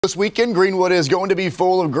This weekend, Greenwood is going to be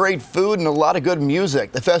full of great food and a lot of good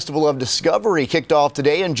music. The Festival of Discovery kicked off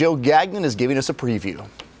today, and Gagnon is giving us a preview.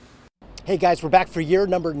 Hey guys, we're back for year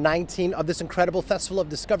number 19 of this incredible Festival of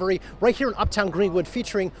Discovery right here in Uptown Greenwood,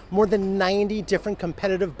 featuring more than 90 different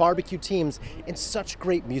competitive barbecue teams and such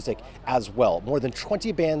great music as well. More than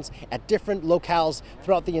 20 bands at different locales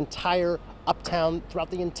throughout the entire Uptown, throughout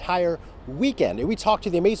the entire weekend. And we talked to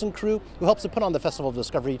the amazing crew who helps to put on the Festival of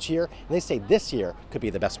Discovery each year, and they say this year could be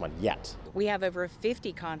the best one yet. We have over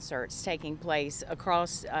 50 concerts taking place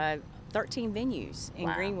across 13 venues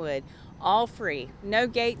in Greenwood, all free. No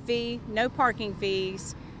gate fee, no parking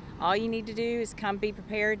fees. All you need to do is come be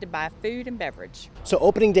prepared to buy food and beverage. So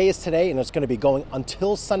opening day is today, and it's going to be going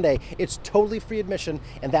until Sunday. It's totally free admission,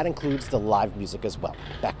 and that includes the live music as well.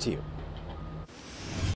 Back to you.